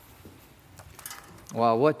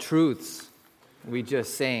Wow, what truths we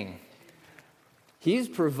just sang. He's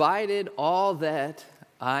provided all that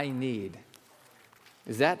I need.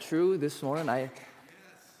 Is that true this morning?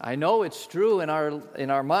 I know it's true in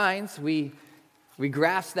our minds. We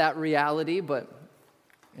grasp that reality, but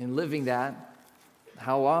in living that,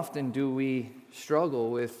 how often do we struggle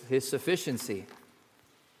with His sufficiency?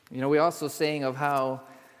 You know, we also sang of how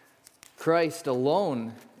Christ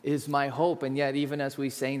alone is my hope, and yet even as we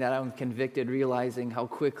sang that, I'm convicted, realizing how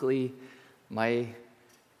quickly my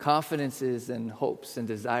confidences and hopes and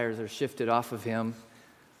desires are shifted off of Him.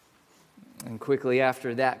 And quickly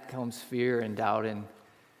after that comes fear and doubt and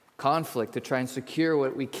conflict to try and secure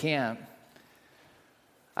what we can.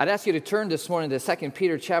 I'd ask you to turn this morning to 2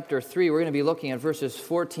 Peter chapter 3. We're going to be looking at verses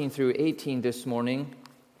 14 through 18 this morning.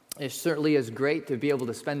 It certainly is great to be able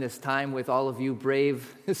to spend this time with all of you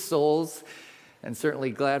brave souls, and certainly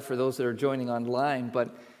glad for those that are joining online.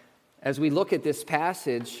 But as we look at this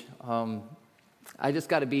passage, I just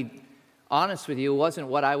got to be honest with you, it wasn't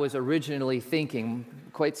what I was originally thinking.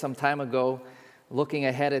 Quite some time ago, looking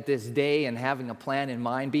ahead at this day and having a plan in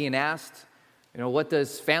mind, being asked, what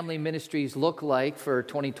does family ministries look like for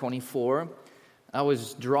 2024? I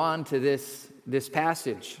was drawn to this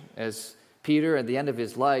passage as Peter, at the end of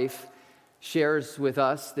his life, shares with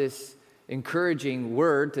us this encouraging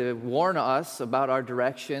word to warn us about our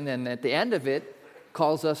direction, and at the end of it,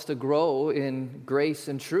 calls us to grow in grace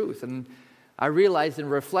and truth. And I realized in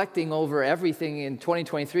reflecting over everything in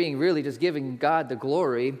 2023 and really just giving God the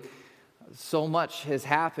glory, so much has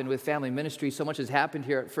happened with family ministry, so much has happened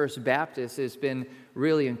here at First Baptist. It's been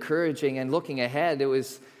really encouraging, and looking ahead, it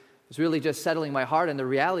was really just settling my heart on the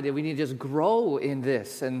reality that we need to just grow in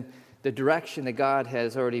this and the direction that God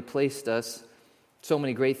has already placed us. So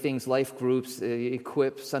many great things, life groups,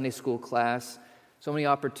 Equip, Sunday school class, so many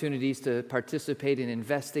opportunities to participate in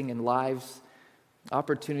investing in lives,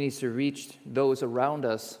 opportunities to reach those around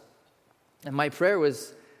us. And my prayer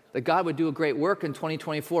was that God would do a great work in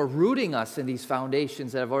 2024, rooting us in these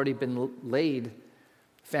foundations that have already been laid.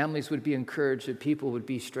 Families would be encouraged, that people would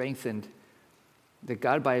be strengthened, that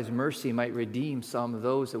God by His mercy might redeem some of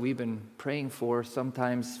those that we've been praying for,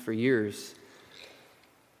 sometimes for years.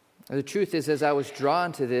 The truth is, as I was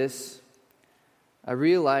drawn to this, I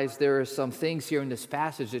realized there are some things here in this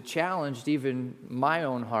passage that challenged even my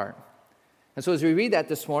own heart. And so as we read that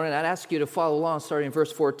this morning, I'd ask you to follow along, starting in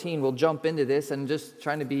verse 14. We'll jump into this, and just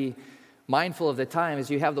trying to be mindful of the time. As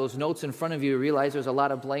you have those notes in front of you, realize there's a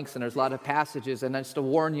lot of blanks and there's a lot of passages, and just to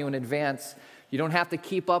warn you in advance, you don't have to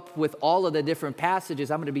keep up with all of the different passages.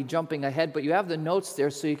 I'm going to be jumping ahead, but you have the notes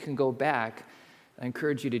there so you can go back. I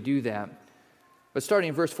encourage you to do that. But starting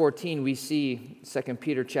in verse 14, we see 2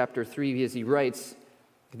 Peter chapter 3, as he writes,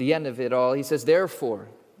 at the end of it all, he says, "Therefore,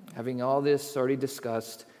 having all this already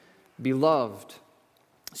discussed, beloved,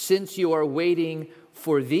 since you are waiting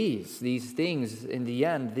for these things in the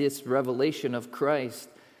end, this revelation of Christ,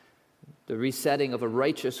 the resetting of a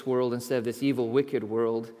righteous world instead of this evil, wicked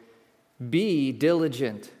world, be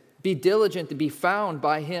diligent. Be diligent to be found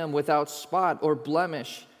by Him without spot or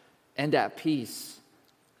blemish and at peace.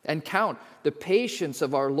 And count the patience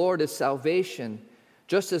of our Lord as salvation,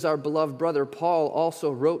 just as our beloved brother Paul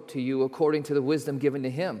also wrote to you according to the wisdom given to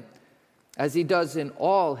him, as he does in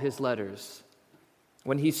all his letters.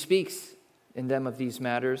 When he speaks in them of these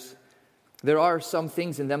matters, there are some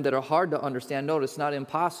things in them that are hard to understand. Notice, not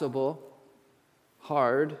impossible,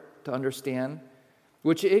 hard to understand,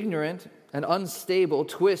 which ignorant and unstable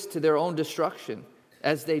twist to their own destruction,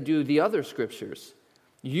 as they do the other scriptures.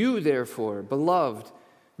 You, therefore, beloved,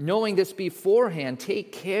 knowing this beforehand,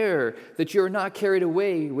 take care that you are not carried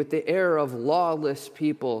away with the error of lawless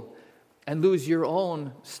people and lose your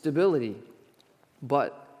own stability,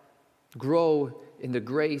 but grow in the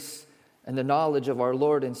grace and the knowledge of our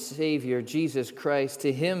Lord and Savior, Jesus Christ.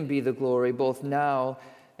 To Him be the glory, both now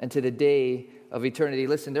and to the day of eternity."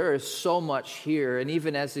 Listen, there is so much here, and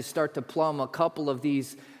even as you start to plumb a couple of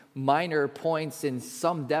these minor points in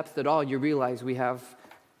some depth at all, you realize we have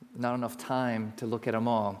not enough time to look at them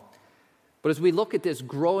all. But as we look at this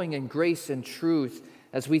growing in grace and truth,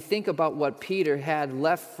 as we think about what Peter had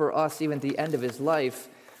left for us even at the end of his life,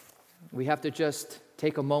 we have to just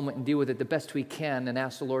take a moment and deal with it the best we can and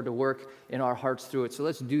ask the Lord to work in our hearts through it. So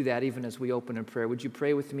let's do that even as we open in prayer. Would you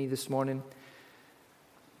pray with me this morning?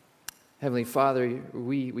 Heavenly Father,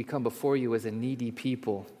 we come before you as a needy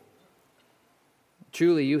people.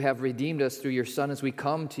 Truly, you have redeemed us through your Son as we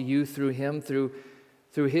come to you through him, through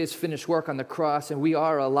his finished work on the cross, and we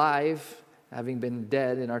are alive, having been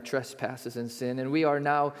dead in our trespasses and sin, and we are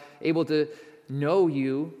now able to know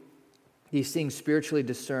you, these things spiritually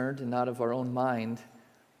discerned and not of our own mind.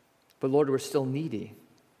 But Lord, we're still needy.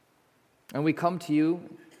 And we come to you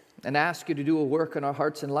and ask you to do a work in our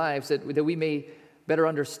hearts and lives that we may better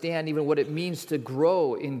understand even what it means to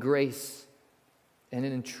grow in grace and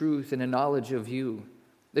in truth and in knowledge of you.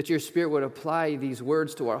 That your Spirit would apply these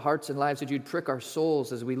words to our hearts and lives, that you'd prick our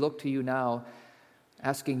souls as we look to you now,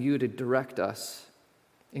 asking you to direct us,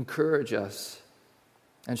 encourage us,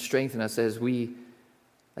 and strengthen us as we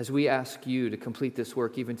ask you to complete this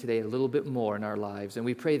work even today a little bit more in our lives. And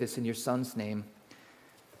we pray this in your Son's name.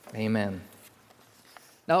 Amen.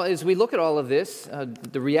 Now, as we look at all of this,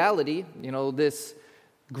 the reality, this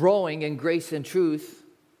growing in grace and truth,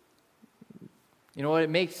 it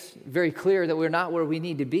makes very clear that we're not where we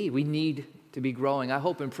need to be. We need to be growing. I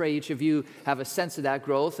hope and pray each of you have a sense of that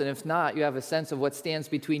growth, and if not, you have a sense of what stands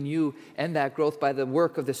between you and that growth by the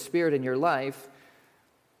work of the Spirit in your life.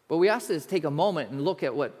 But we ask us to take a moment and look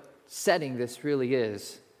at what setting this really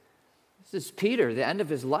is. This is Peter, the end of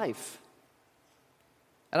his life.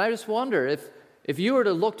 And I just wonder if you were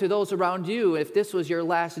to look to those around you, if this was your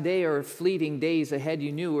last day or fleeting days ahead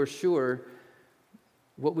you knew or sure,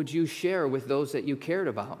 what would you share with those that you cared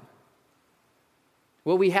about?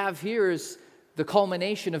 What we have here is the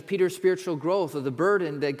culmination of Peter's spiritual growth, of the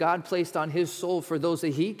burden that God placed on his soul for those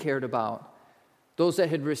that he cared about, those that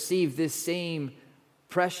had received this same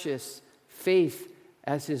precious faith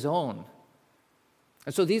as his own.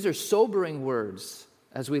 And so these are sobering words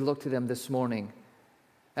as we look to them this morning.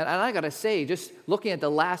 And I got to say, just looking at the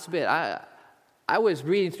last bit, I was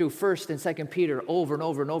reading through 1st and 2nd Peter over and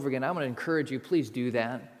over and over again. I'm going to encourage you, please do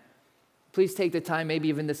that. Please take the time, maybe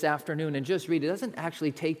even this afternoon, and just read. It doesn't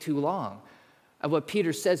actually take too long. Of what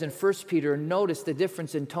Peter says in 1 Peter, and notice the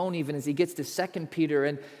difference in tone even as he gets to 2 Peter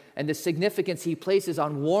and the significance he places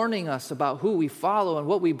on warning us about who we follow and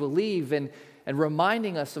what we believe and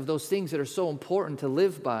reminding us of those things that are so important to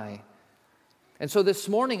live by. And so this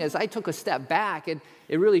morning, as I took a step back, it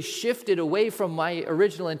really shifted away from my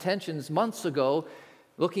original intentions months ago,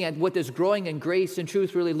 looking at what this growing in grace and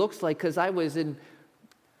truth really looks like, because I was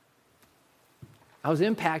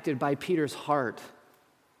impacted by Peter's heart.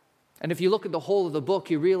 And if you look at the whole of the book,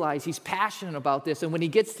 you realize he's passionate about this. And when he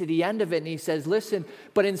gets to the end of it and he says, listen,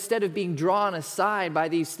 but instead of being drawn aside by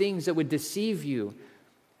these things that would deceive you,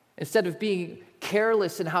 instead of being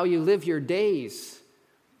careless in how you live your days,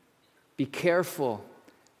 be careful,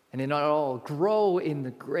 and in all, grow in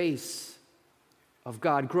the grace of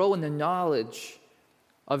God. Grow in the knowledge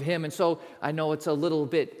of him. And so I know it's a little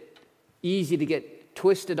bit easy to get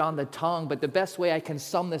twisted on the tongue, but the best way I can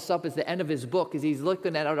sum this up is the end of his book, as he's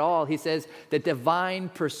looking at it all. He says, the divine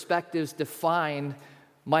perspectives define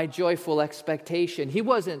my joyful expectation. He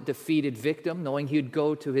wasn't defeated victim, knowing he'd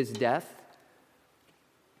go to his death.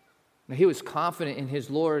 He was confident in his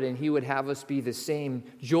Lord, and he would have us be the same,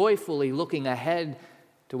 joyfully looking ahead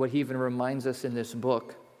to what he even reminds us in this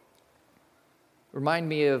book. Remind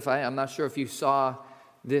me of, I'm not sure if you saw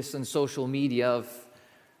this on social media,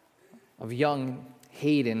 of young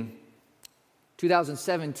Hayden.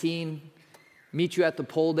 2017, meet you at the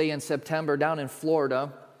pole day in September down in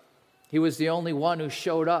Florida. He was the only one who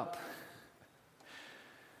showed up.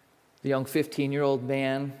 The young 15-year-old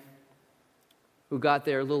man who got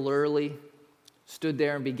there a little early, stood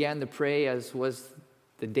there and began to pray, as was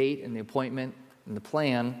the date and the appointment and the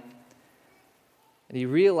plan. And he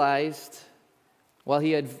realized, while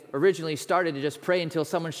he had originally started to just pray until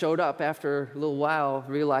someone showed up, after a little while,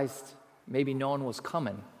 realized maybe no one was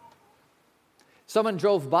coming. Someone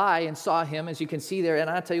drove by and saw him, as you can see there, and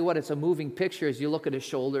I'll tell you what, it's a moving picture as you look at his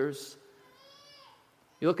shoulders.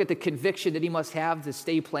 You look at the conviction that he must have to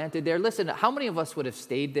stay planted there. Listen, how many of us would have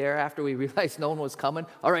stayed there after we realized no one was coming?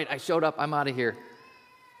 All right, I showed up, I'm out of here.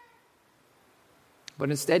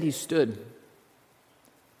 But instead he stood.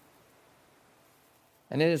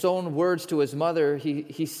 And in his own words to his mother,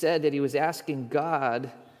 he said that he was asking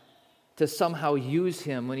God to somehow use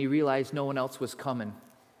him when he realized no one else was coming.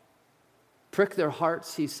 Prick their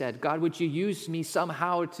hearts, he said. God, would you use me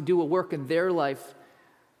somehow to do a work in their life?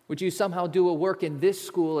 Would you somehow do a work in this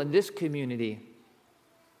school and this community?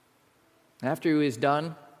 After he was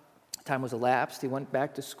done, time was elapsed, he went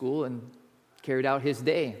back to school and carried out his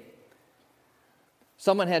day.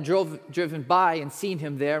 Someone had driven by and seen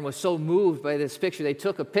him there and was so moved by this picture, they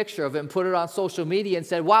took a picture of it and put it on social media and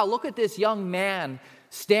said, wow, look at this young man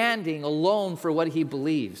standing alone for what he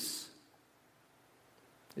believes.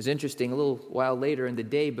 It's interesting, a little while later in the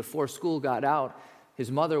day before school got out, his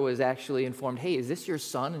mother was actually informed, hey, is this your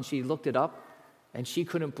son? And she looked it up, and she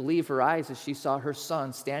couldn't believe her eyes as she saw her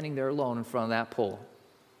son standing there alone in front of that pole.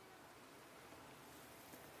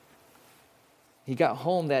 he got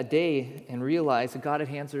home that day and realized that God had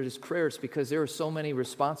answered his prayers, because there were so many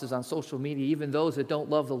responses on social media, even those that don't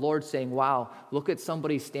love the Lord, saying, wow, look at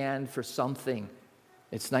somebody stand for something.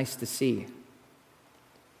 It's nice to see.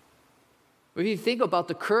 If you think about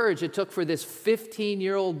the courage it took for this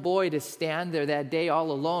 15-year-old boy to stand there that day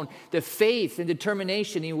all alone, the faith and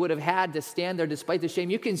determination he would have had to stand there despite the shame,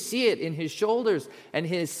 you can see it in his shoulders and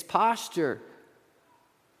his posture.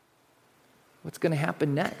 What's going to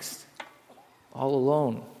happen next? All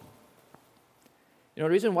alone. You know,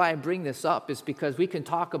 the reason why I bring this up is because we can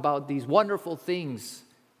talk about these wonderful things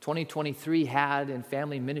 2023 had in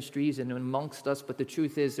family ministries and amongst us, but the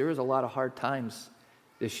truth is there is a lot of hard times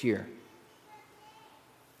this year.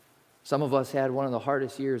 Some of us had one of the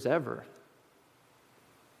hardest years ever.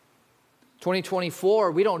 2024,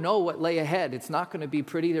 we don't know what lay ahead. It's not going to be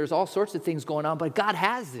pretty. There's all sorts of things going on, but God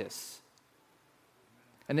has this.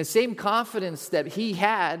 And the same confidence that he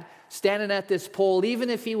had standing at this pole, even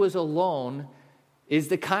if he was alone, is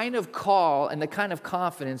the kind of call and the kind of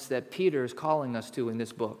confidence that Peter is calling us to in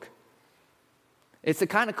this book. It's the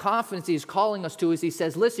kind of confidence he's calling us to as he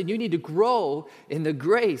says, listen, you need to grow in the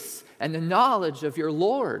grace and the knowledge of your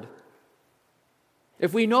Lord.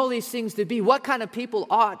 If we know these things to be, what kind of people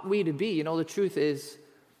ought we to be? You know, the truth is,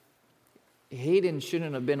 Hayden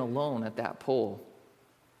shouldn't have been alone at that pole.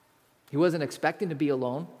 He wasn't expecting to be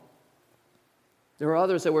alone. There were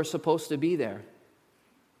others that were supposed to be there.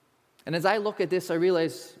 And as I look at this, I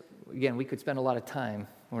realize, again, we could spend a lot of time,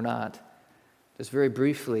 or not. Just very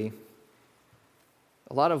briefly,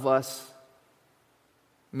 a lot of us,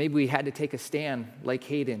 maybe we had to take a stand like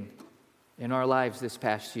Hayden in our lives this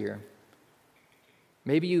past year.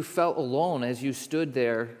 Maybe you felt alone as you stood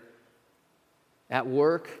there at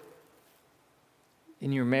work,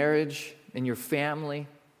 in your marriage, in your family,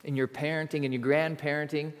 in your parenting, in your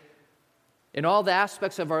grandparenting, in all the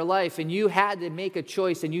aspects of our life, and you had to make a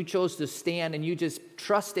choice, and you chose to stand, and you just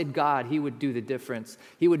trusted God He would do the difference.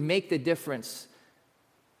 He would make the difference,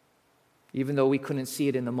 even though we couldn't see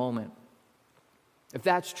it in the moment. If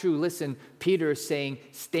that's true, listen, Peter is saying,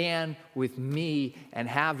 stand with me and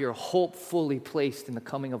have your hope fully placed in the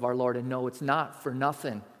coming of our Lord, and no, it's not for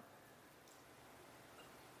nothing.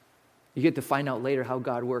 You get to find out later how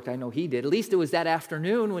God worked. I know He did. At least it was that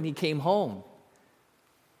afternoon when He came home.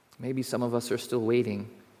 Maybe some of us are still waiting.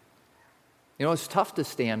 You know, it's tough to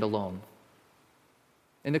stand alone.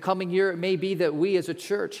 In the coming year, it may be that we as a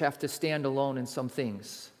church have to stand alone in some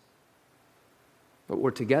things. But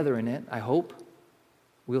we're together in it, I hope.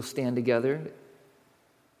 We'll stand together.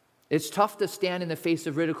 It's tough to stand in the face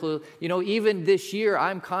of ridicule. You know, even this year,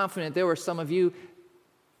 I'm confident there were some of you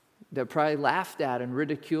that probably laughed at and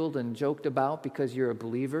ridiculed and joked about because you're a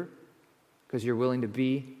believer, because you're willing to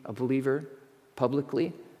be a believer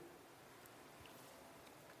publicly.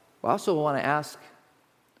 I also want to ask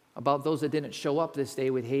about those that didn't show up this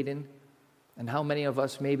day with Hayden, and how many of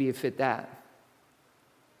us maybe have fit that.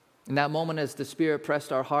 In that moment, as the Spirit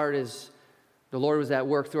pressed our heart, as the Lord was at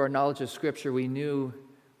work through our knowledge of Scripture, we knew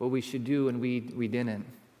what we should do, and we didn't.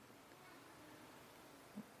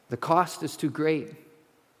 The cost is too great.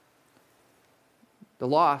 The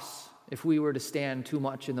loss, if we were to stand too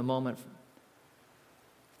much in the moment.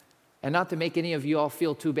 And not to make any of you all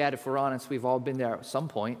feel too bad, if we're honest, we've all been there at some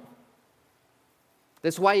point.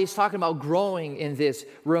 That's why he's talking about growing in this,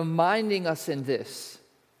 reminding us in this.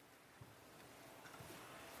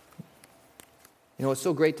 You know, it's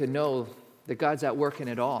so great to know that God's at work in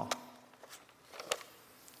it all.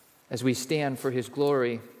 As we stand for His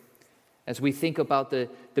glory, as we think about the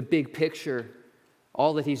big picture,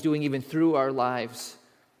 all that He's doing even through our lives,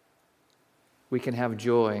 we can have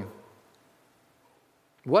joy.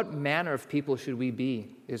 What manner of people should we be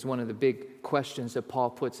is one of the big questions that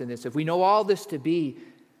Paul puts in this. If we know all this to be,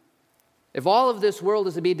 if all of this world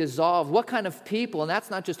is to be dissolved, what kind of people? And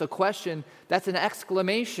that's not just a question, that's an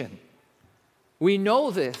exclamation. We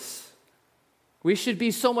know this. We should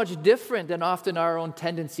be so much different than often our own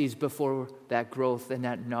tendencies before that growth and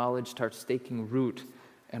that knowledge starts taking root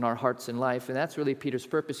in our hearts and life. And that's really Peter's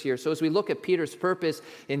purpose here. So as we look at Peter's purpose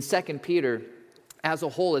in 2 Peter as a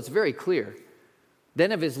whole, it's very clear.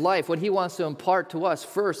 Then of his life, what he wants to impart to us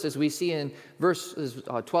first, as we see in verses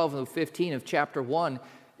 12 and 15 of chapter 1,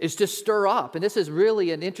 is to stir up. And this is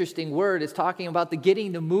really an interesting word. It's talking about the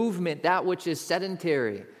getting the movement, that which is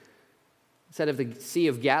sedentary. Instead of the Sea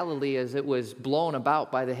of Galilee, as it was blown about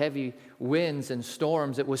by the heavy winds and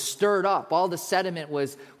storms, it was stirred up. All the sediment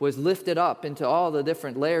was lifted up into all the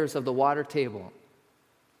different layers of the water table.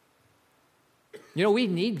 You know, we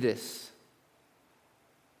need this.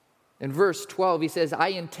 In verse 12, he says, I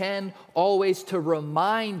intend always to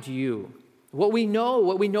remind you. what we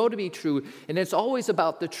know to be true. And it's always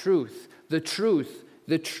about the truth, the truth,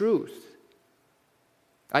 the truth.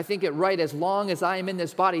 I think it right, as long as I am in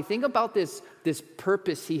this body, think about this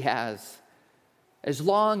purpose he has. As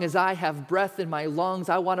long as I have breath in my lungs,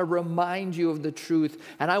 I want to remind you of the truth,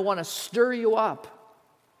 and I want to stir you up.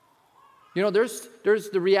 You know, there's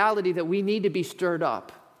the reality that we need to be stirred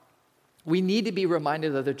up. We need to be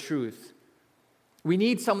reminded of the truth. We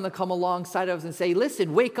need someone to come alongside of us and say,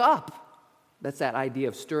 listen, wake up. That's that idea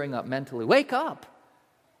of stirring up mentally. Wake up.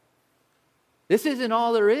 This isn't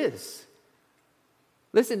all there is.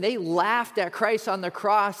 Listen, they laughed at Christ on the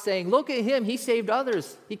cross saying, look at him, he saved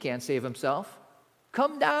others. He can't save himself.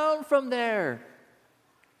 Come down from there.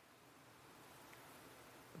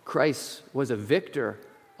 Christ was a victor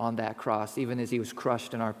on that cross, even as he was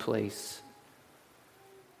crushed in our place.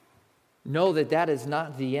 Know that that is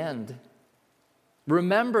not the end.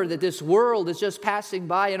 Remember that this world is just passing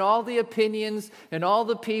by, and all the opinions and all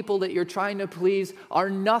the people that you're trying to please are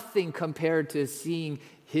nothing compared to seeing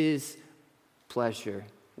his pleasure.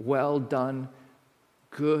 Well done,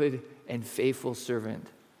 good and faithful servant.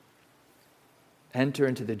 Enter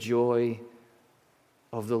into the joy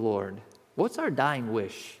of the Lord. What's our dying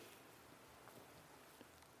wish?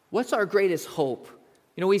 What's our greatest hope?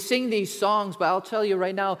 You know, we sing these songs, but I'll tell you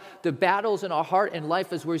right now, the battles in our heart and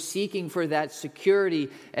life as we're seeking for that security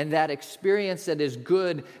and that experience that is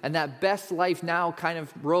good and that best life now kind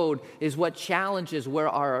of road is what challenges where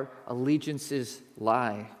our allegiances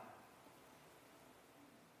lie.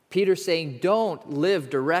 Peter's saying, don't live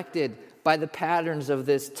directed by the patterns of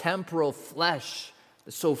this temporal flesh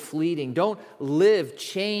that's so fleeting. Don't live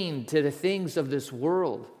chained to the things of this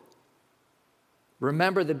world.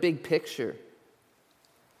 Remember the big picture.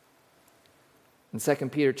 In 2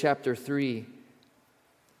 Peter chapter 3,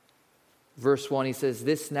 verse 1, he says,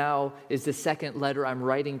 this now is the second letter I'm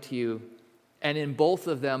writing to you. And in both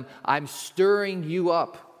of them, I'm stirring you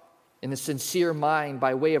up in a sincere mind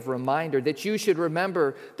by way of reminder that you should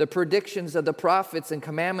remember the predictions of the prophets and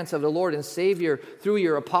commandments of the Lord and Savior through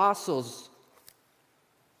your apostles.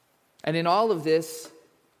 And in all of this,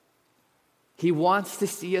 he wants to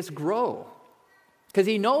see us grow because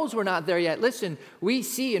he knows we're not there yet. Listen, we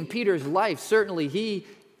see in Peter's life, certainly he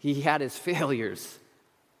had his failures.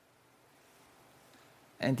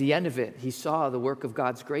 And at the end of it, he saw the work of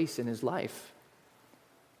God's grace in his life.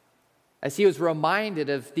 As he was reminded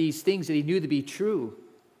of these things that he knew to be true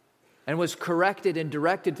and was corrected and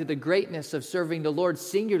directed to the greatness of serving the Lord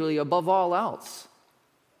singularly above all else,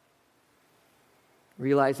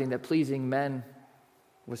 realizing that pleasing men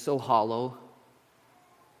was so hollow.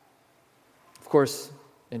 Of course,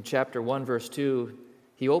 in chapter 1, verse 2,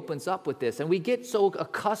 he opens up with this, and we get so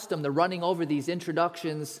accustomed to running over these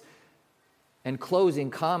introductions and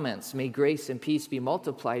closing comments. May grace and peace be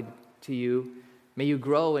multiplied to you. May you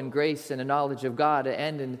grow in grace and the knowledge of God,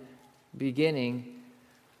 end and beginning.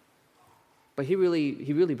 But he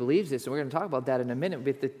really believes this, and we're going to talk about that in a minute,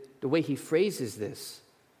 with the way he phrases this.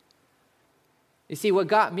 You see, what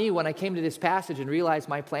got me when I came to this passage and realized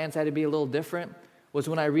my plans had to be a little different was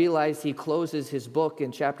when I realized he closes his book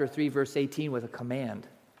in chapter 3, verse 18 with a command.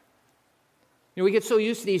 You know, we get so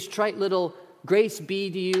used to these trite little grace be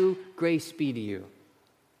to you, grace be to you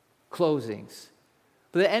closings.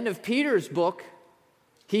 But at the end of Peter's book,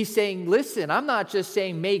 he's saying, listen, I'm not just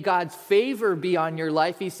saying may God's favor be on your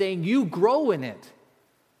life. He's saying you grow in it.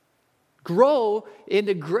 Grow in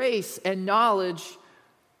the grace and knowledge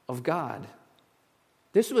of God.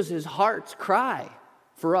 This was his heart's cry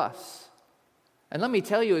for us. And let me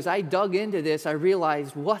tell you, as I dug into this, I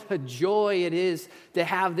realized what a joy it is to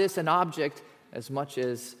have this an object as much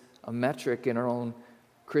as a metric in our own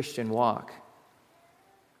Christian walk.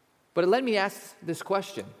 But it led me to ask this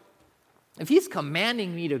question. If he's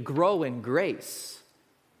commanding me to grow in grace,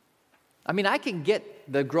 I mean, I can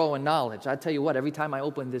get the grow in knowledge. I tell you what, every time I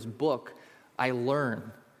open this book, I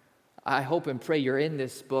learn. I hope and pray you're in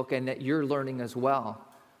this book and that you're learning as well.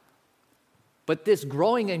 But this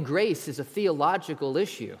growing in grace is a theological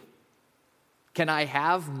issue. Can I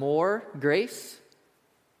have more grace?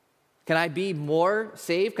 Can I be more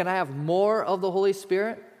saved? Can I have more of the Holy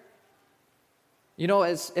Spirit? You know,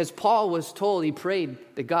 as Paul was told, he prayed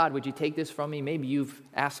that God, would you take this from me? Maybe you've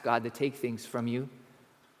asked God to take things from you.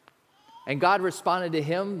 And God responded to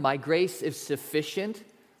him, my grace is sufficient.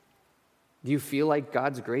 Do you feel like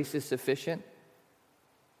God's grace is sufficient?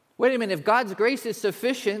 Wait a minute, if God's grace is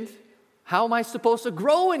sufficient, how am I supposed to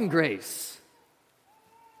grow in grace?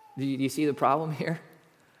 Do you see the problem here?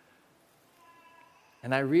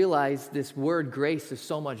 And I realized this word grace is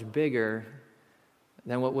so much bigger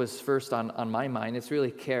than what was first on my mind. It's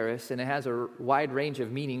really charis, and it has a wide range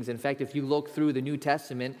of meanings. In fact, if you look through the New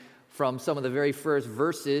Testament from some of the very first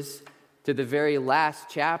verses to the very last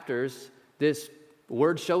chapters, this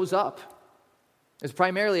word shows up. It's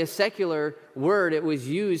primarily a secular word. It was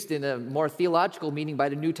used in a more theological meaning by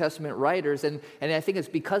the New Testament writers, and I think it's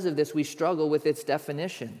because of this we struggle with its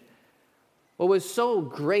definition. What was so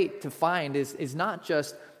great to find is not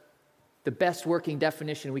just the best working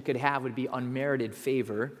definition we could have would be unmerited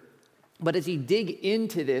favor, but as you dig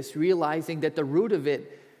into this, realizing that the root of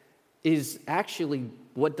it is actually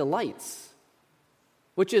what delights,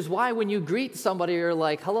 which is why when you greet somebody, you're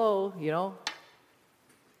like, hello,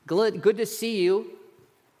 good to see you,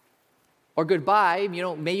 or goodbye,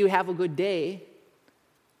 may you have a good day,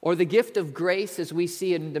 or the gift of grace, as we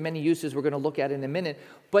see in the many uses we're going to look at in a minute.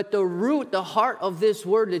 But the root, the heart of this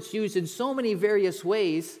word that's used in so many various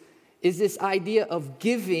ways is this idea of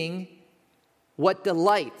giving what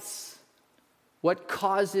delights, what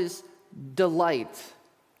causes delight.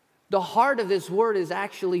 The heart of this word is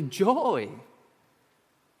actually joy.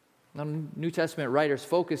 Now, New Testament writers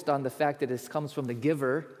focused on the fact that this comes from the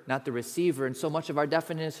giver, not the receiver, and so much of our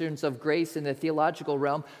definitions of grace in the theological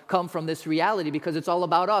realm come from this reality because it's all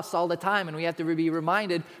about us all the time, and we have to be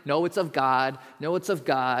reminded, no, it's of God, no, it's of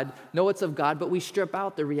God, no, it's of God, but we strip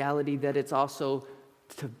out the reality that it's also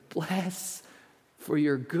to bless for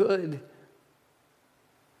your good,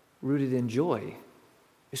 rooted in joy.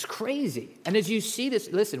 It's crazy. And as you see this,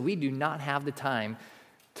 listen, we do not have the time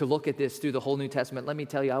to look at this through the whole New Testament. Let me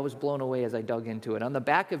tell you, I was blown away as I dug into it. On the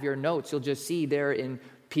back of your notes, you'll just see there in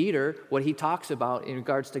Peter what he talks about in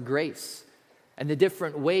regards to grace and the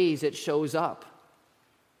different ways it shows up.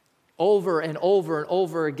 Over and over and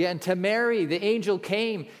over again. To Mary, the angel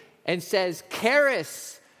came and says,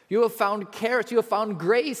 charis, you have found charis, you have found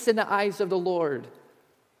grace in the eyes of the Lord.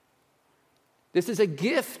 This is a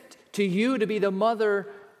gift to you to be the mother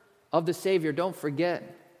of the Savior. Don't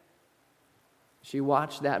forget, she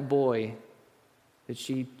watched that boy that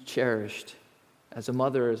she cherished as a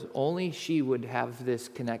mother, as only she would have this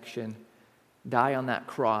connection, die on that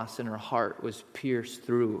cross, and her heart was pierced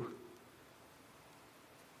through.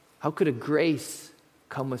 How could a grace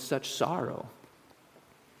come with such sorrow?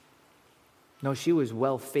 No, she was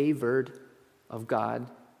well favored of God.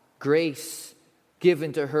 Grace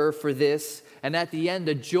given to her for this. And at the end,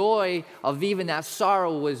 the joy of even that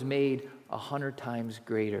sorrow was made 100 times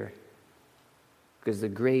greater, because the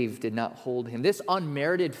grave did not hold him. This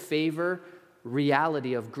unmerited favor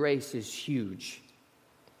reality of grace is huge.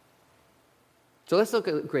 So let's look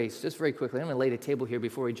at grace just very quickly. I'm going to lay the table here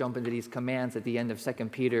before we jump into these commands at the end of 2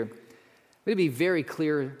 Peter. I'm going to be very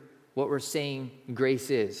clear what we're saying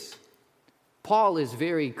grace is. Paul is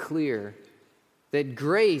very clear that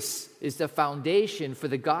grace is the foundation for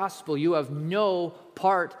the gospel. You have no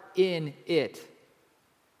part in it.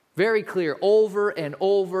 Very clear, over and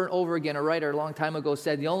over and over again. A writer a long time ago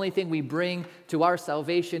said, the only thing we bring to our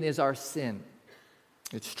salvation is our sin.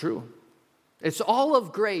 It's true. It's all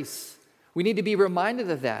of grace. We need to be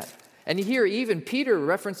reminded of that. And here, even Peter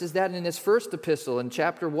references that in his first epistle, in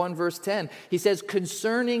chapter 1, verse 10. He says,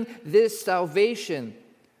 concerning this salvation,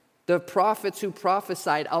 the prophets who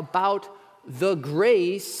prophesied about the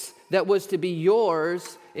grace that was to be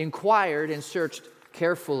yours inquired and searched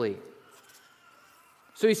carefully.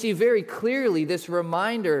 So you see very clearly this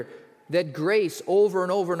reminder that grace over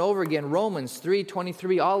and over and over again. Romans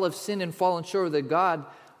 3:23, all have sinned and fallen short of the God,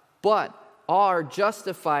 but are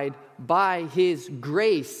justified by his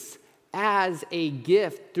grace as a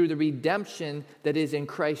gift through the redemption that is in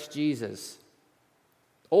Christ Jesus.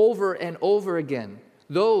 Over and over again.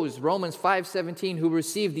 Those, Romans 5:17, who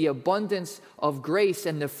receive the abundance of grace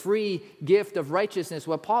and the free gift of righteousness.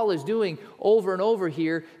 What Paul is doing over and over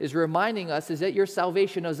here is reminding us is that your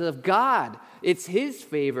salvation is of God. It's his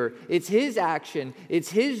favor. It's his action.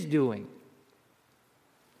 It's his doing.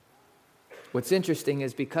 What's interesting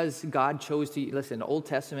is because God chose to, listen, the Old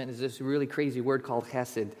Testament is this really crazy word called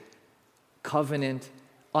hesed. Covenant,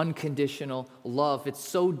 unconditional love. It's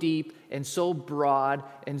so deep and so broad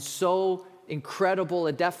and so incredible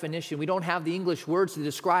a definition. We don't have the English words to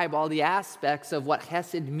describe all the aspects of what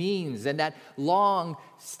hesed means and that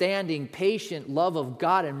long-standing, patient love of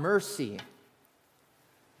God and mercy.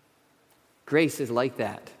 Grace is like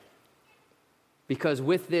that. Because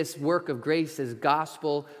with this work of grace as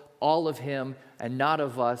gospel, all of him and not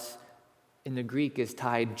of us, in the Greek is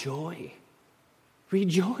tied joy.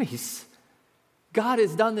 Rejoice. God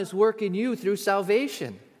has done this work in you through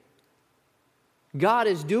salvation. God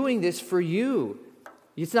is doing this for you.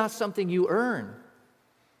 It's not something you earn.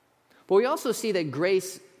 But we also see that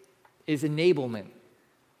grace is enablement.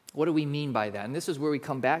 What do we mean by that? And this is where we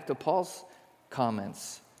come back to Paul's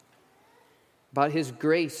comments about his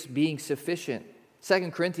grace being sufficient.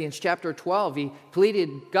 2 Corinthians chapter 12, he pleaded,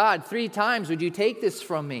 God, 3 times, would you take this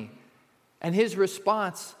from me? And his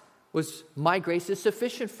response was, my grace is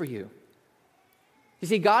sufficient for you. You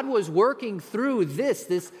see, God was working through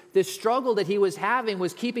this struggle that he was having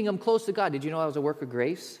was keeping him close to God. Did you know that was a work of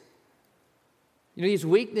grace? You know, these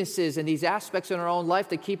weaknesses and these aspects in our own life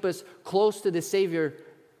that keep us close to the Savior,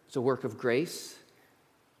 it's a work of grace.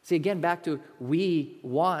 See, again, back to we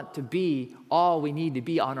want to be all we need to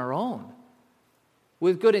be on our own.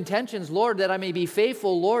 With good intentions, Lord, that I may be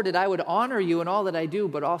faithful, Lord, that I would honor you in all that I do,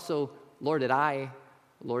 but also, Lord, that I.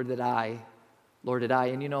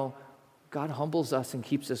 And you know, God humbles us and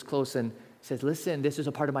keeps us close and says, listen, this is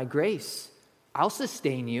a part of my grace. I'll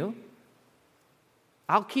sustain you.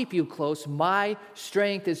 I'll keep you close. My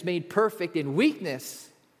strength is made perfect in weakness.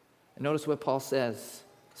 And notice what Paul says,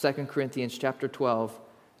 2 Corinthians chapter 12.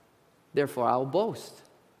 Therefore, I will boast.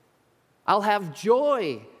 I'll have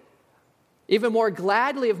joy, even more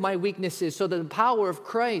gladly of my weaknesses, so that the power of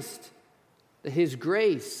Christ, his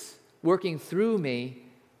grace working through me,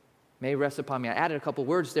 may rest upon me. I added a couple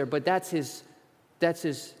words there, but that's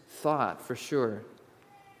his thought for sure.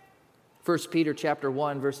 1 Peter chapter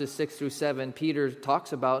 1, verses 6 through 7, Peter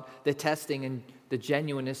talks about the testing and the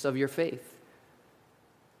genuineness of your faith.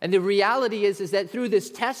 And the reality is that through this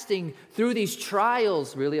testing, through these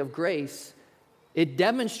trials, really, of grace, it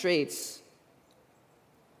demonstrates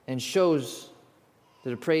and shows to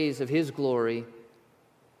the praise of his glory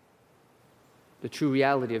the true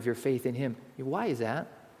reality of your faith in him. Why is that?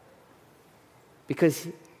 Because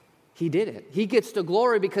he did it. He gets the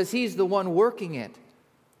glory because he's the one working it,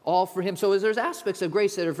 all for him. So there's aspects of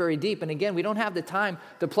grace that are very deep. And again, we don't have the time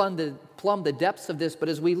to plumb the depths of this, but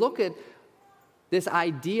as we look at this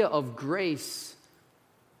idea of grace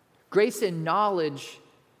and knowledge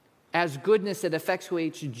as goodness that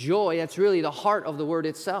effectuates joy, that's really the heart of the word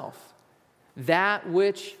itself. That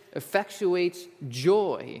which effectuates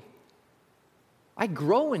joy. I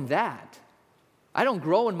grow in that. I don't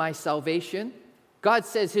grow in my salvation. God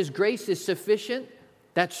says his grace is sufficient.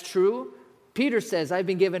 That's true. Peter says, I've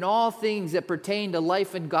been given all things that pertain to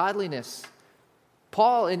life and godliness.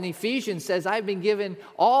 Paul in Ephesians says, I've been given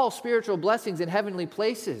all spiritual blessings in heavenly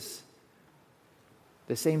places. At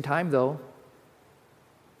the same time, though,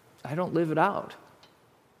 I don't live it out.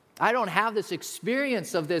 I don't have this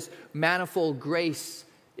experience of this manifold grace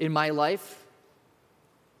in my life.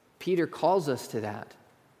 Peter calls us to that.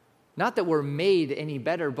 Not that we're made any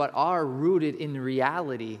better, but our rooted in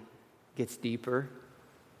reality gets deeper.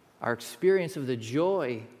 Our experience of the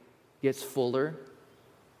joy gets fuller.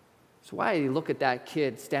 That's why you look at that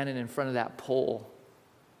kid standing in front of that pole.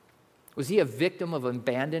 Was he a victim of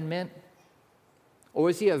abandonment? Or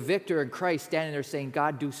was he a victor in Christ standing there saying,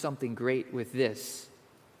 God, do something great with this?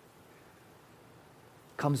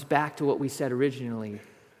 Comes back to what we said originally.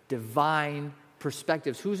 Divine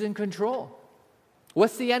perspectives. Who's in control?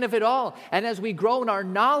 What's the end of it all? And as we grow in our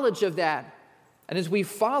knowledge of that, and as we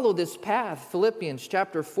follow this path, Philippians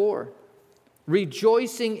chapter 4,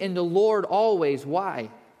 rejoicing in the Lord always. Why?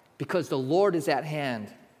 Because the Lord is at hand.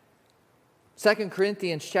 2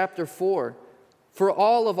 Corinthians chapter 4, for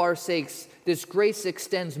all of our sakes, this grace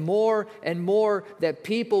extends more and more that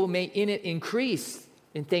people may in it increase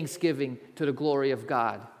in thanksgiving to the glory of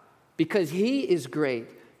God. Because he is great.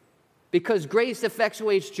 Because grace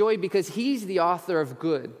effectuates joy, because he's the author of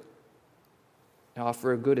good. The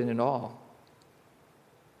author of good in it all.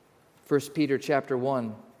 1 Peter chapter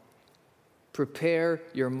 1, prepare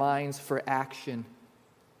your minds for action.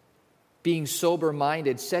 Being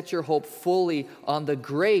sober-minded, set your hope fully on the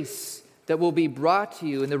grace that will be brought to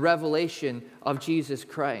you in the revelation of Jesus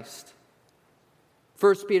Christ.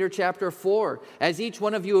 1 Peter chapter 4, as each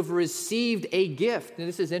one of you have received a gift. And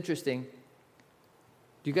this is interesting.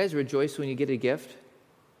 Do you guys rejoice when you get a gift?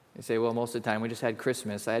 You say, well, most of the time we just had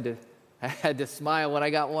Christmas. I had to smile when I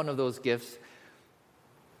got one of those gifts.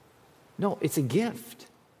 No, it's a gift.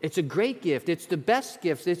 It's a great gift. It's the best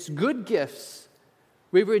gifts. It's good gifts.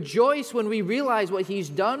 We rejoice when we realize what he's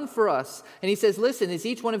done for us. And he says, listen, as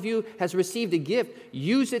each one of you has received a gift,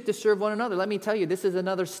 use it to serve one another. Let me tell you, this is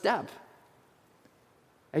another step.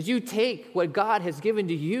 As you take what God has given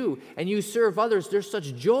to you and you serve others, there's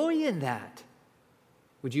such joy in that.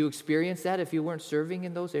 Would you experience that if you weren't serving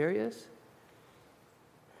in those areas?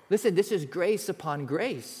 Listen, this is grace upon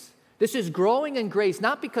grace. This is growing in grace,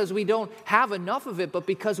 not because we don't have enough of it, but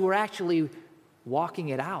because we're actually walking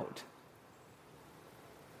it out.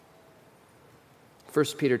 1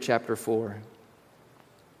 Peter chapter 4.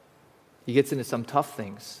 He gets into some tough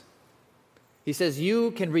things. He says,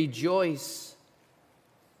 you can rejoice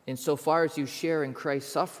insofar as you share in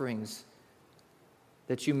Christ's sufferings,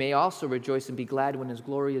 that you may also rejoice and be glad when his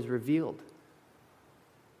glory is revealed.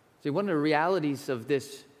 See, one of the realities of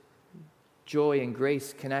this joy and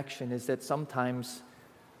grace connection is that sometimes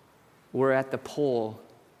we're at the pole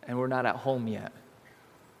and we're not at home yet.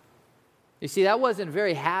 You see, that wasn't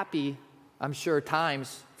very happy, I'm sure,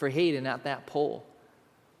 times for Hayden at that pole.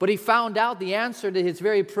 But he found out the answer to his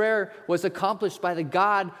very prayer was accomplished by the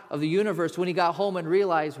God of the universe when he got home and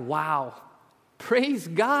realized, wow, praise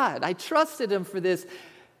God, I trusted him for this,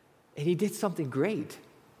 and he did something great.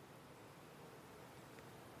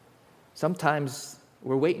 Sometimes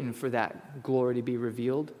we're waiting for that glory to be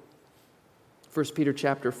revealed. 1 Peter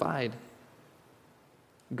chapter 5.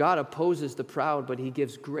 God opposes the proud, but he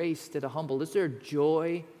gives grace to the humble. Is there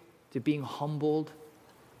joy to being humbled?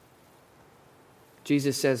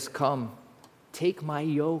 Jesus says, come, take my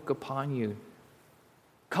yoke upon you.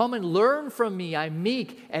 Come and learn from me. I'm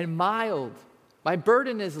meek and mild. My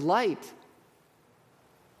burden is light.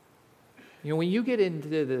 You know, when you get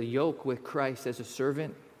into the yoke with Christ as a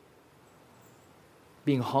servant,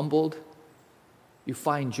 being humbled, you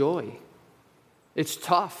find joy. It's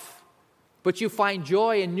tough, but you find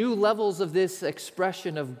joy in new levels of this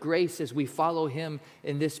expression of grace as we follow him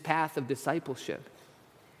in this path of discipleship.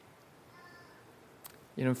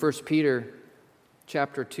 You know, in 1 Peter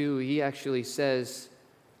chapter 2, he actually says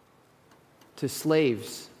to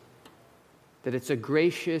slaves that it's a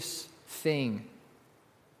gracious thing.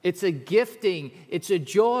 It's a gifting, it's a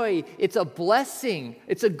joy, it's a blessing,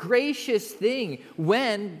 it's a gracious thing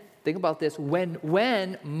when, think about this,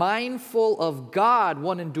 when mindful of God,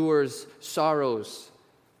 one endures sorrows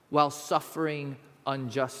while suffering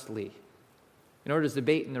unjustly. You know, there's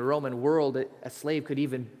debate in the Roman world that a slave could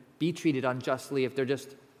even be treated unjustly if they're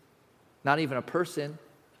just not even a person.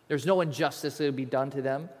 There's no injustice that would be done to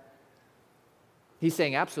them. He's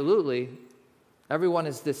saying, absolutely, everyone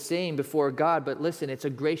is the same before God, but listen, it's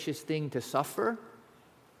a gracious thing to suffer.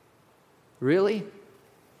 Really?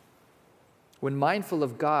 When mindful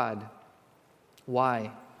of God,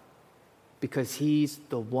 why? Because he's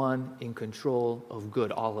the one in control of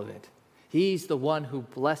good, all of it. He's the one who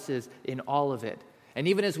blesses in all of it. And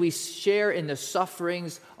even as we share in the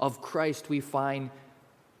sufferings of Christ, we find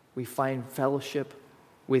fellowship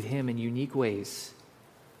with him in unique ways.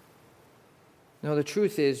 No, the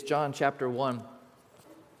truth is, John chapter 1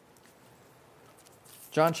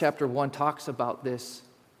 talks about this.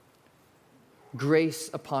 Grace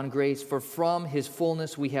upon grace, for from his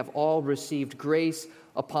fullness we have all received grace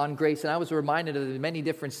upon grace. And I was reminded of the many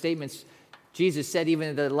different statements Jesus said even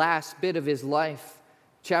in the last bit of his life.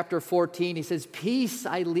 Chapter 14, he says, peace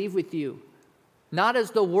I leave with you, not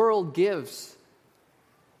as the world gives.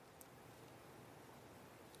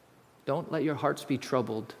 Don't let your hearts be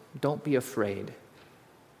troubled. Don't be afraid.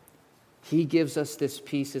 He gives us this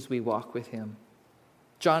peace as we walk with him.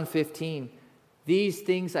 John 15, these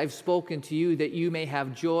things I've spoken to you that you may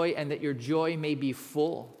have joy and that your joy may be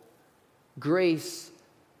full. Grace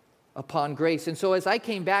upon grace. And so as I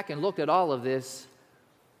came back and looked at all of this,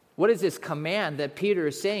 what is this command that Peter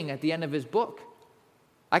is saying at the end of his book?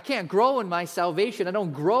 I can't grow in my salvation. I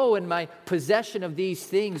don't grow in my possession of these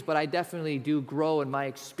things, but I definitely do grow in my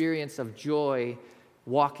experience of joy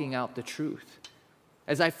walking out the truth.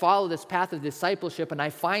 As I follow this path of discipleship and I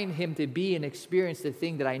find him to be and experience the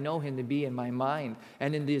thing that I know him to be in my mind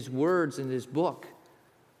and in these words in this book,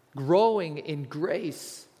 growing in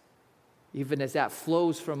grace, even as that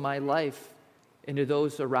flows from my life into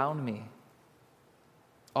those around me,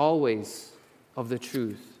 always of the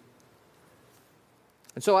truth.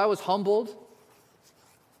 And so I was humbled.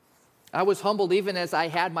 I was humbled even as I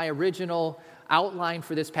had my original outline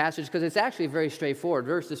for this passage, because it's actually very straightforward.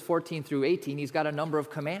 Verses 14 through 18, he's got a number of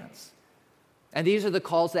commands. And these are the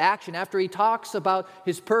calls to action. After he talks about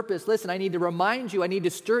his purpose, listen, I need to remind you, I need to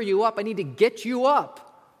stir you up, I need to get you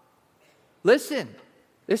up. Listen,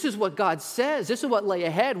 this is what God says. This is what lay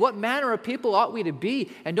ahead. What manner of people ought we to be?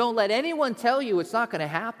 And don't let anyone tell you it's not going to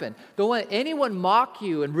happen. Don't let anyone mock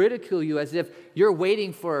you and ridicule you as if you're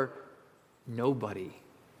waiting for nobody.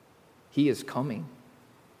 He is coming.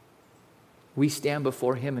 We stand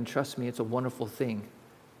before him, and trust me, it's a wonderful thing.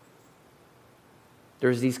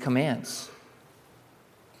 There's these commands.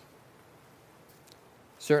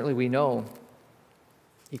 Certainly we know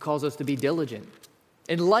he calls us to be diligent.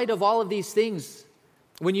 In light of all of these things,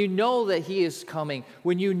 when you know that he is coming,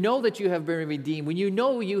 when you know that you have been redeemed, when you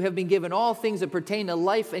know you have been given all things that pertain to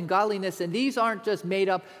life and godliness, and these aren't just made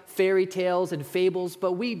up fairy tales and fables,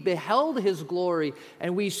 but we beheld his glory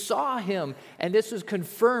and we saw him, and this was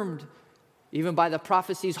confirmed even by the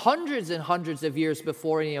prophecies hundreds and hundreds of years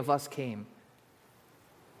before any of us came.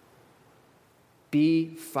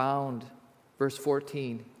 Be found, verse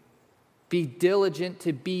 14. Be diligent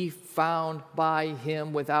to be found by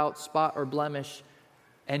him without spot or blemish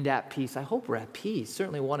and at peace. I hope we're at peace,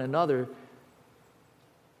 certainly one another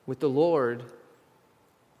with the Lord.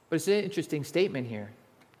 But it's an interesting statement here.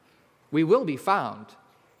 We will be found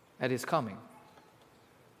at his coming.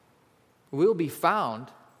 We will be found,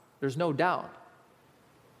 there's no doubt.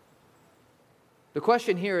 The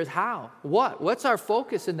question here is how? What? What's our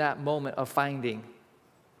focus in that moment of finding?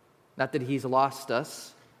 Not that he's lost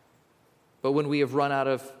us, but when we've run out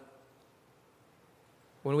of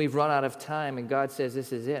time and God says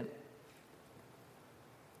this is it.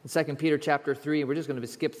 In 2 Peter chapter 3, we're just going to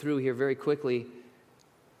skip through here very quickly.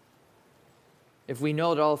 If we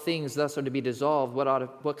know that all things thus are to be dissolved,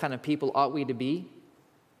 what kind of people ought we to be?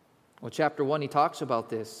 Well, chapter 1, he talks about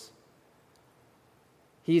this.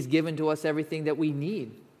 He's given to us everything that we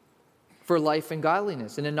need for life and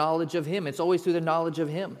godliness and the knowledge of him. It's always through the knowledge of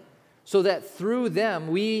him. So that through them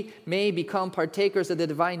we may become partakers of the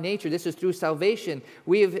divine nature. This is through salvation.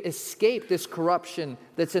 We have escaped this corruption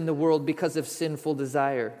that's in the world because of sinful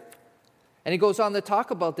desire. And he goes on to talk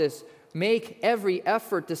about this. Make every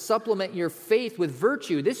effort to supplement your faith with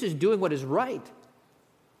virtue. This is doing what is right.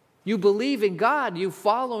 You believe in God, you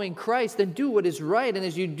following Christ, then do what is right. And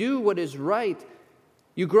as you do what is right,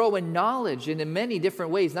 you grow in knowledge and in many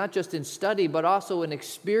different ways, not just in study, but also in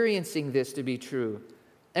experiencing this to be true.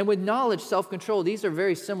 And with knowledge, self-control, these are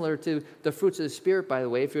very similar to the fruits of the Spirit, by the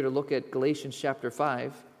way, if you were to look at Galatians chapter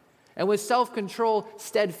 5. And with self-control,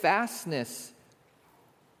 steadfastness.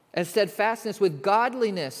 And steadfastness with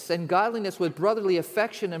godliness, and godliness with brotherly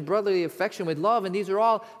affection, and brotherly affection with love. And these are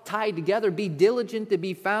all tied together. Be diligent to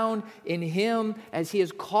be found in him as he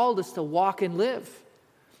has called us to walk and live.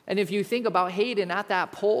 And if you think about Hayden at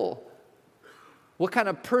that pole, what kind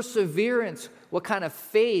of perseverance, what kind of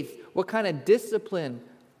faith, what kind of discipline,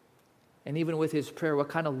 and even with his prayer, what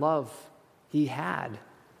kind of love he had.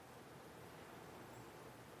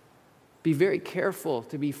 Be very careful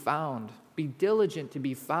to be found. Be diligent to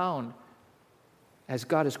be found as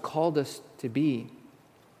God has called us to be.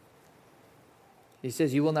 He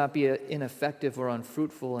says, you will not be ineffective or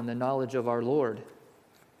unfruitful in the knowledge of our Lord.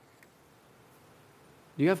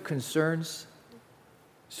 Do you have concerns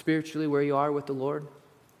spiritually where you are with the Lord?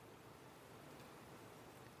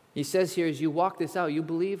 He says here, as you walk this out, you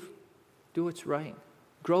believe, do what's right.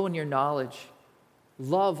 Grow in your knowledge.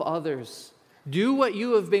 Love others. Do what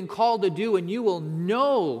you have been called to do, and you will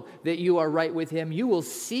know that you are right with him. You will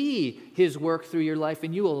see his work through your life,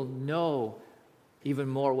 and you will know even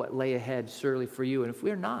more what lay ahead surely for you. And if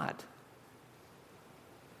we're not,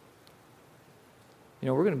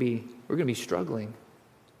 we're going to be struggling.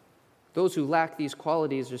 Those who lack these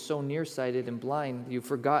qualities are so nearsighted and blind, you've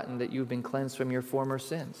forgotten that you've been cleansed from your former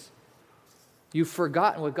sins. You've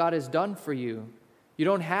forgotten what God has done for you. You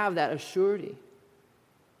don't have that assurity.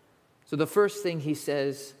 So the first thing he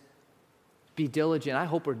says, be diligent. I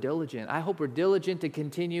hope we're diligent. I hope we're diligent to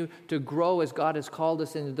continue to grow as God has called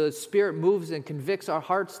us, and the Spirit moves and convicts our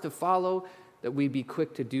hearts to follow, that we be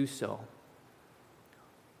quick to do so.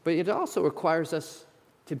 But it also requires us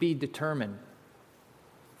to be determined.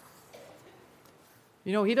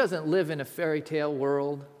 He doesn't live in a fairy tale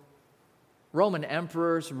world. Roman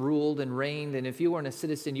emperors ruled and reigned, and if you weren't a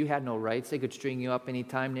citizen, you had no rights. They could string you up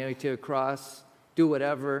anytime, nail you to a cross, do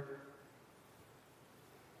whatever.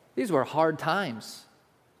 These were hard times.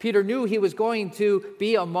 Peter knew he was going to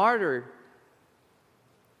be a martyr.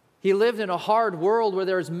 He lived in a hard world where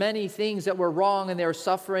there was many things that were wrong, and they were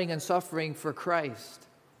suffering for Christ.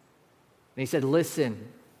 And he said, listen,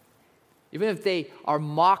 even if they are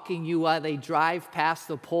mocking you while they drive past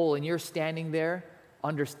the pole and you're standing there,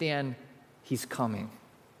 understand he's coming.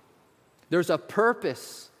 There's a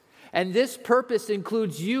purpose, and this purpose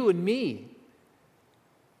includes you and me.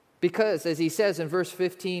 Because, as he says in verse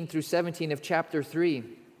 15 through 17 of chapter 3,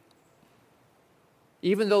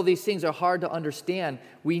 even though these things are hard to understand,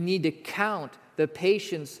 we need to count the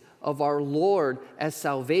patience of our Lord as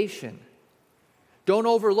salvation. Don't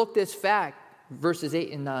overlook this fact, verses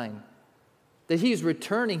 8 and 9, that he's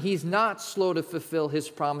returning. He's not slow to fulfill his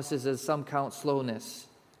promises, as some count slowness,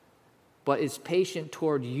 but is patient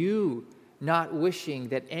toward you, not wishing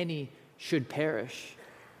that any should perish.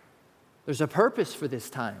 There's a purpose for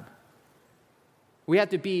this time. We have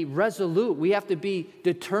to be resolute. We have to be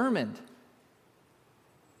determined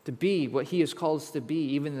to be what he has called us to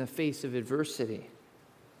be, even in the face of adversity.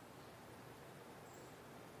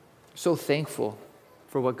 So thankful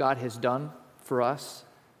for what God has done for us.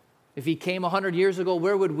 If he came 100 years ago,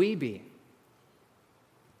 where would we be?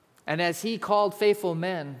 And as he called faithful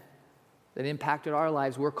men that impacted our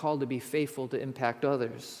lives, we're called to be faithful to impact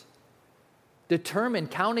others.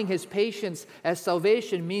 Determined, counting his patience as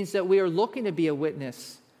salvation means that we are looking to be a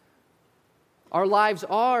witness. Our lives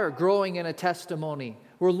are growing in a testimony.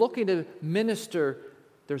 We're looking to minister.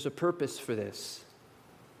 There's a purpose for this.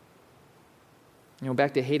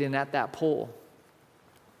 Back to Hayden at that pole.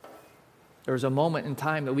 There was a moment in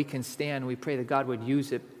time that we can stand and we pray that God would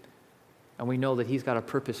use it, and we know that he's got a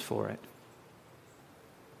purpose for it.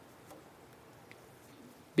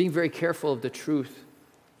 Being very careful of the truth.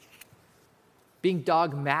 Being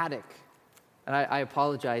dogmatic. And I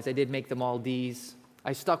apologize, I did make them all D's.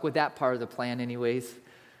 I stuck with that part of the plan anyways.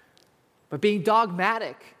 But being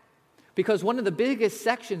dogmatic, because one of the biggest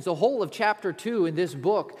sections, the whole of chapter 2 in this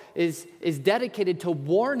book, is dedicated to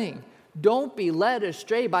warning. Don't be led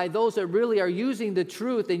astray by those that really are using the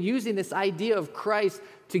truth and using this idea of Christ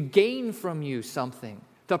to gain from you something,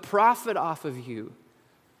 to profit off of you.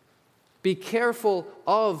 Be careful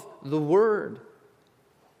of the word,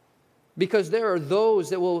 because there are those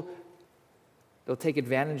that they'll take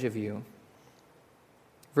advantage of you.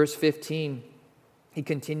 Verse 15, he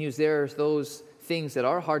continues, there are those things that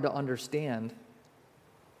are hard to understand,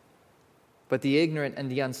 but the ignorant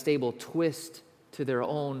and the unstable twist to their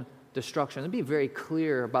own destruction. Let me be very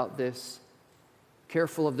clear about this.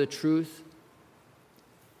 Careful of the truth.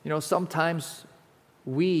 Sometimes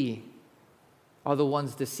we are the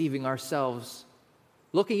ones deceiving ourselves,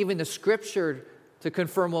 looking even to Scripture to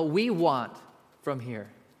confirm what we want from here.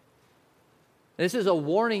 This is a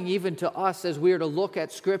warning even to us as we are to look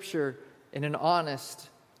at Scripture in an honest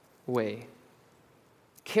way.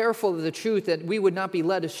 Careful of the truth, that we would not be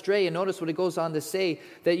led astray. And notice what it goes on to say,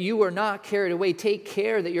 that you are not carried away. Take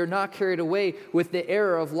care that you're not carried away with the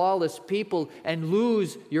error of lawless people and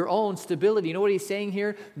lose your own stability. You know what he's saying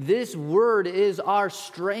here? This word is our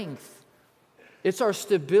strength. It's our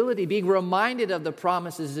stability, being reminded of the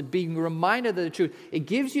promises, being reminded of the truth. It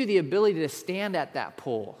gives you the ability to stand at that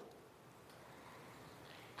pole.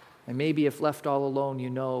 And maybe if left all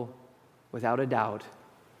alone, without a doubt,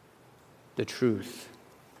 the truth.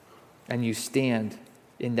 And you stand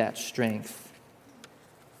in that strength.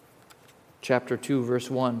 Chapter 2, verse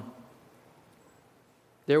 1.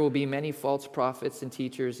 There will be many false prophets and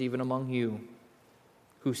teachers even among you,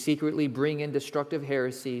 who secretly bring in destructive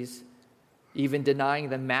heresies, even denying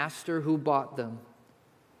the master who bought them.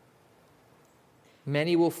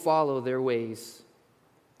 Many will follow their ways,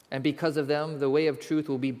 and because of them, the way of truth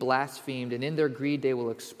will be blasphemed, and in their greed they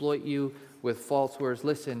will exploit you with false words.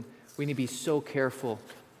 Listen, we need to be so careful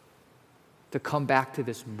to come back to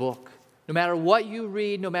this book. No matter what you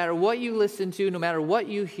read, no matter what you listen to, no matter what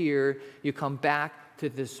you hear, you come back to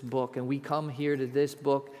this book. And we come here to this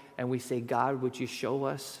book and we say, God, would you show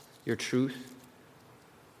us your truth?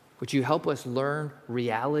 Would you help us learn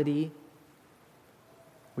reality?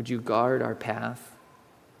 Would you guard our path?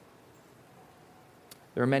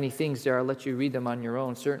 There are many things there. I'll let you read them on your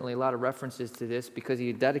own. Certainly a lot of references to this because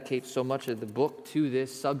he dedicates so much of the book to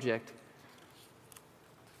this subject.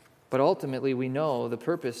 But ultimately, we know the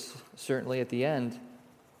purpose, certainly at the end,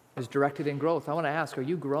 is directed in growth. I want to ask, are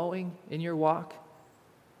you growing in your walk?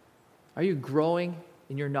 Are you growing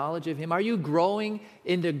in your knowledge of him? Are you growing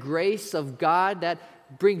in the grace of God that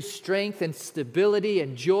brings strength and stability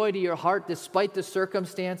and joy to your heart despite the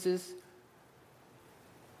circumstances?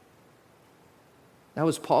 That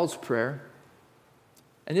was Paul's prayer.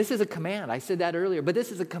 And this is a command. I said that earlier, but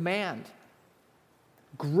this is a command.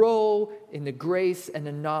 Grow in the grace and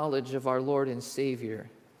the knowledge of our Lord and Savior.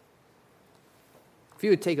 If you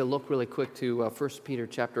would take a look really quick to 1 Peter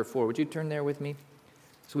chapter 4. Would you turn there with me?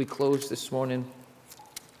 So we close this morning.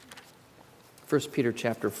 1 Peter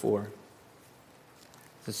chapter 4.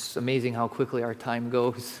 It's amazing how quickly our time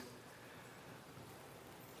goes.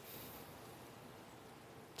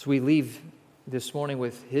 So we leave this morning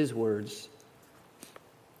with his words.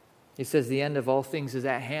 He says, the end of all things is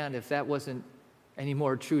at hand. If that wasn't any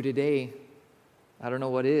more true today, I don't know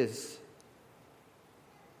what is.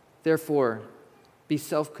 Therefore, be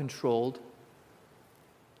self-controlled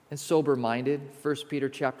and sober-minded. 1 Peter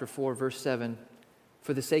chapter 4, verse 7.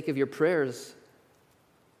 For the sake of your prayers.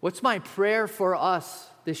 What's my prayer for us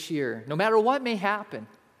this year? No matter what may happen,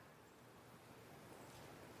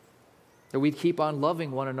 that we'd keep on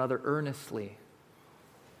loving one another earnestly.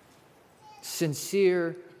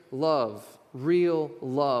 Sincere love, real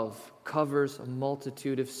love, covers a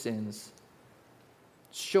multitude of sins.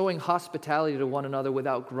 Showing hospitality to one another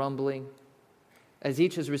without grumbling, as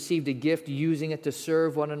each has received a gift, using it to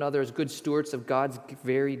serve one another as good stewards of God's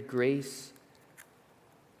varied grace.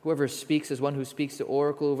 Whoever speaks is one who speaks to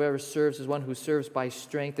oracle. Whoever serves is one who serves by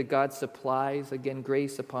strength, that God supplies, again,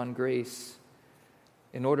 grace upon grace,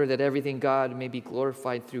 in order that everything God may be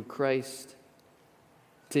glorified through Christ.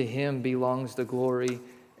 To him belongs the glory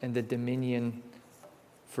and the dominion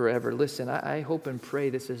forever. Listen, I hope and pray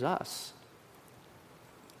this is us.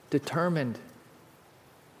 Determined,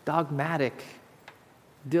 dogmatic,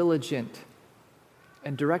 diligent,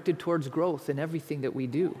 and directed towards growth in everything that we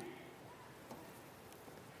do.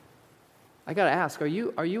 I got to ask, are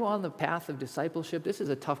you on the path of discipleship? This is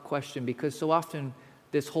a tough question because so often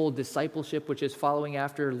this whole discipleship, which is following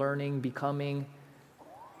after, learning, becoming,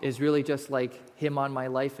 is really just like him on my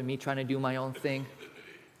life and me trying to do my own thing.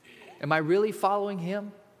 Am I really following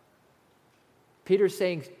him? Peter's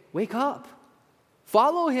saying, wake up.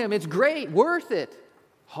 Follow him. It's great. Worth it.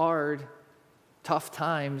 Hard, tough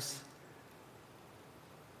times.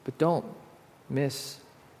 But don't miss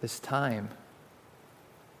this time.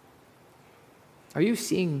 Are you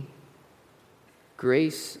seeing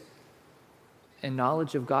grace and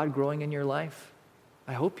knowledge of God growing in your life?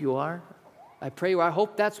 I hope you are. I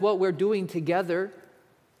hope that's what we're doing together.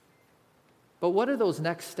 But what are those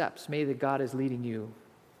next steps, maybe, that God is leading you?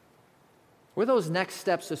 What are those next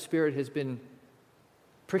steps the Spirit has been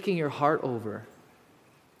pricking your heart over?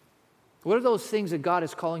 What are those things that God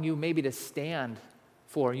is calling you maybe to stand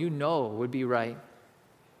for, you know would be right,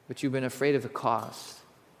 but you've been afraid of the cost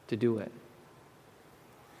to do it?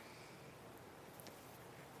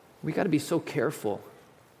 We got to be so careful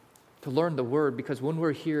to learn the Word, because when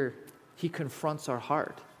we're here, He confronts our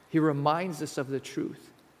heart. He reminds us of the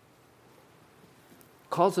truth.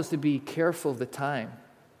 Calls us to be careful of the time.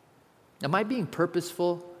 Am I being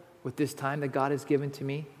purposeful with this time that God has given to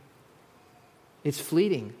me? It's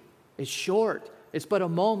fleeting. It's short. It's but a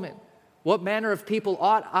moment. What manner of people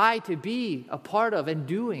ought I to be a part of and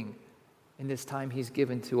doing in this time He's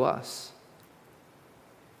given to us?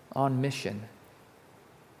 On mission.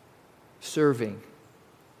 Serving.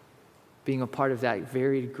 Being a part of that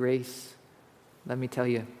varied grace. Let me tell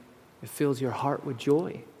you, it fills your heart with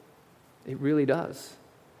joy. It really does.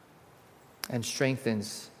 And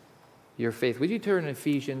strengthens your faith. Would you turn to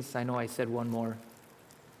Ephesians? I know I said one more.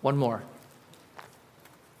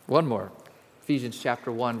 Ephesians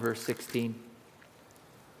chapter 1, verse 16.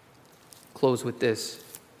 Close with this.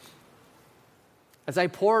 As I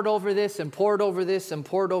pored over this,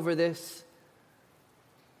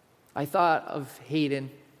 I thought of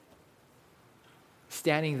Hayden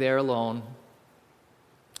standing there alone,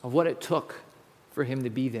 of what it took for him to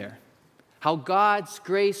be there. How God's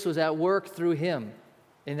grace was at work through him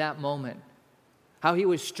in that moment. How he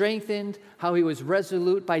was strengthened, how he was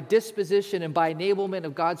resolute by disposition and by enablement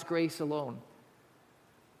of God's grace alone.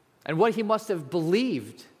 And what he must have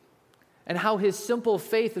believed, and how his simple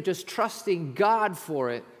faith of just trusting God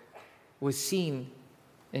for it was seen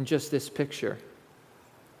in just this picture.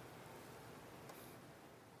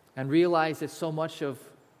 And realize that so much of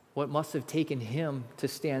what must have taken him to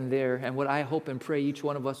stand there, and what I hope and pray each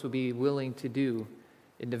one of us will be willing to do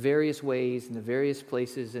in the various ways, in the various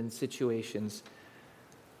places and situations,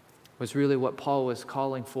 was really what Paul was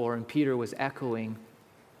calling for and Peter was echoing.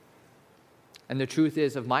 And the truth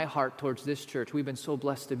is, of my heart towards this church, we've been so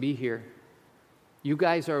blessed to be here. You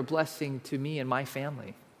guys are a blessing to me and my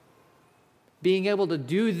family. Being able to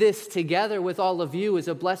do this together with all of you is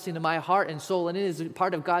a blessing to my heart and soul, and it is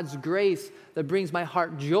part of God's grace that brings my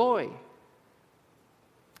heart joy.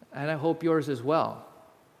 And I hope yours as well.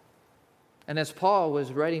 And as Paul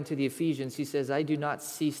was writing to the Ephesians, he says, I do not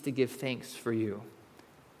cease to give thanks for you.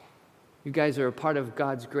 You guys are a part of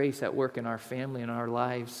God's grace at work in our family and our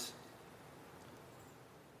lives.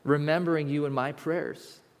 Remembering you in my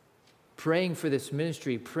prayers. Praying for this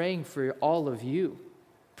ministry. Praying for all of you.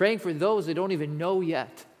 Praying for those that don't even know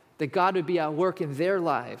yet, that God would be at work in their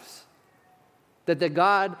lives. That the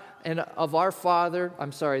God of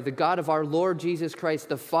our Lord Jesus Christ,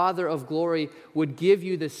 the Father of glory, would give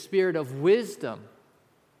you the spirit of wisdom.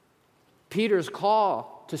 Peter's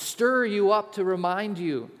call to stir you up, to remind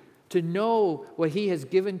you, to know what He has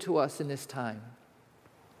given to us in this time.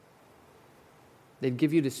 They'd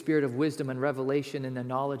give you the spirit of wisdom and revelation and the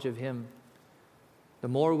knowledge of Him. The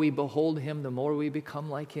more we behold Him, the more we become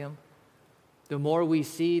like Him. The more we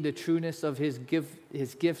see the trueness of His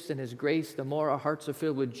gifts and His grace, the more our hearts are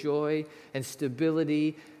filled with joy and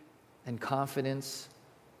stability and confidence.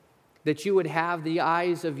 That you would have the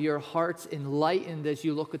eyes of your hearts enlightened as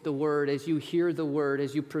you look at the Word, as you hear the Word,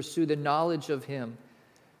 as you pursue the knowledge of Him.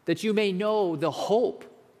 That you may know the hope.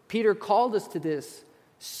 Peter called us to this.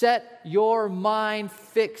 Set your mind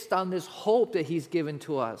fixed on this hope that He's given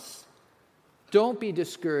to us. Don't be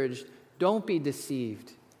discouraged. Don't be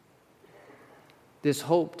deceived. this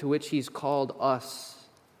hope to which he's called us?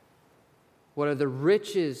 What are the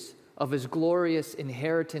riches of his glorious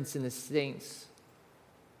inheritance in the saints?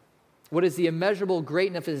 What is the immeasurable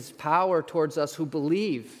greatness of his power towards us who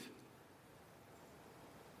believe?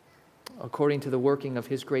 According to the working of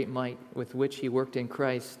his great might with which he worked in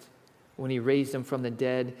Christ, when he raised him from the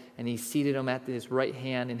dead and he seated him at his right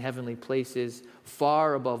hand in heavenly places,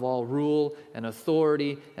 far above all rule and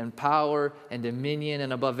authority and power and dominion,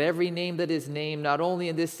 and above every name that is named, not only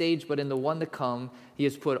in this age but in the one to come. He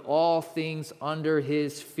has put all things under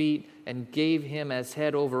his feet and gave him as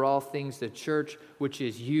head over all things the church, which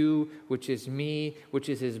is you, which is me, which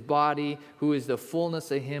is his body, who is the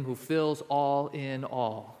fullness of him who fills all in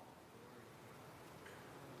all.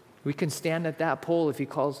 We can stand at that pole if he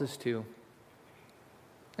calls us to.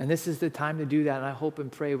 And this is the time to do that. And I hope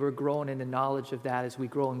and pray we're growing in the knowledge of that as we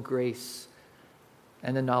grow in grace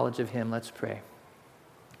and the knowledge of him. Let's pray.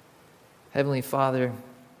 Heavenly Father,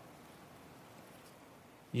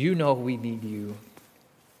 you know we need you.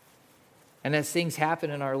 And as things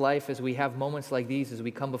happen in our life, as we have moments like these, as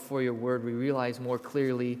we come before your word, we realize more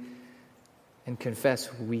clearly and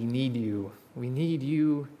confess we need you. We need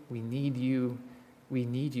you. We need you. We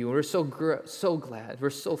need you. We're so glad. We're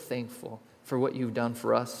so thankful for what you've done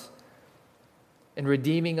for us in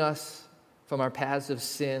redeeming us from our paths of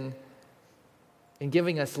sin, in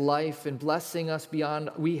giving us life and blessing us beyond.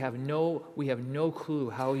 We have no clue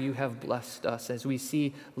how you have blessed us. As we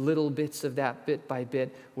see little bits of that bit by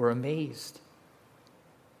bit, we're amazed.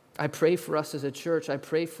 I pray for us as a church. I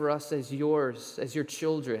pray for us as yours, as your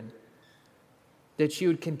children, that you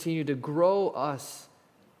would continue to grow us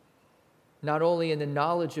not only in the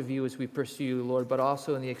knowledge of you as we pursue you, Lord, but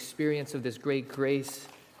also in the experience of this great grace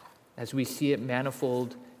as we see it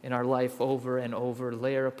manifold in our life over and over,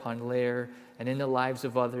 layer upon layer, and in the lives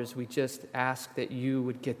of others. We just ask that you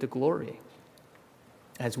would get the glory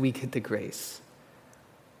as we get the grace.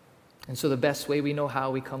 And so the best way we know how,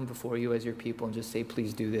 we come before you as your people and just say,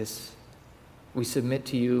 please do this. We submit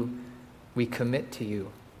to you, we commit to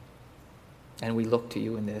you, and we look to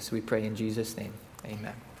you in this. We pray in Jesus' name.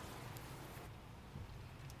 Amen.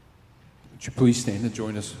 Would you please stand and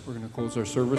join us? We're going to close our service.